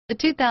The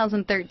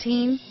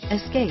 2013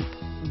 Escape.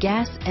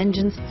 Gas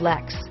engines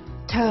flex,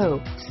 tow,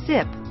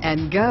 sip,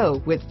 and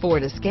go with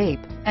Ford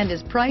Escape, and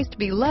is priced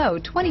below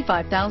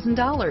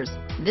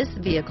 $25,000. This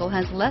vehicle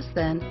has less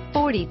than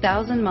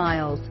 40,000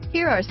 miles.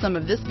 Here are some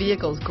of this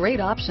vehicle's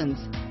great options: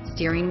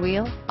 steering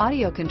wheel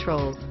audio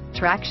controls,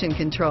 traction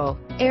control,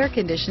 air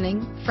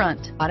conditioning,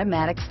 front,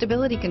 automatic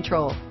stability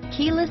control,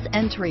 keyless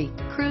entry,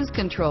 cruise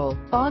control,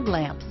 fog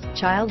lamps,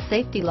 child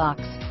safety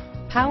locks,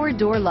 power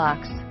door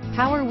locks,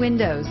 power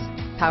windows,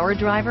 power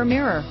driver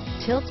mirror,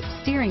 tilt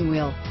steering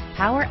wheel,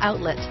 power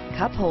outlet,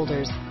 cup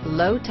holders,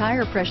 low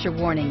tire pressure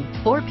warning,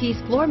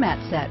 4-piece floor mat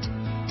set,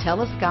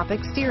 telescopic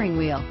steering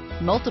wheel,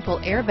 multiple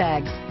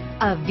airbags.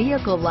 A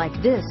vehicle like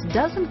this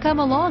doesn't come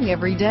along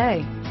every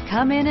day.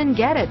 Come in and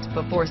get it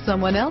before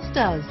someone else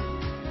does.